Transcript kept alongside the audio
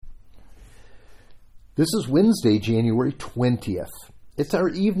This is Wednesday, January 20th. It's our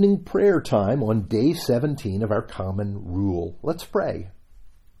evening prayer time on day 17 of our Common Rule. Let's pray.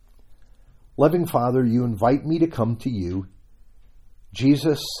 Loving Father, you invite me to come to you.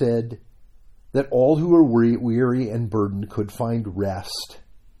 Jesus said that all who are weary and burdened could find rest.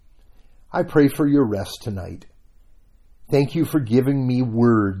 I pray for your rest tonight. Thank you for giving me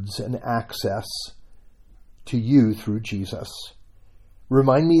words and access to you through Jesus.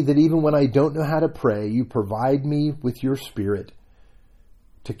 Remind me that even when I don't know how to pray, you provide me with your Spirit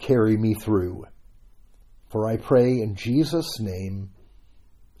to carry me through. For I pray in Jesus' name,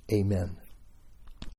 amen.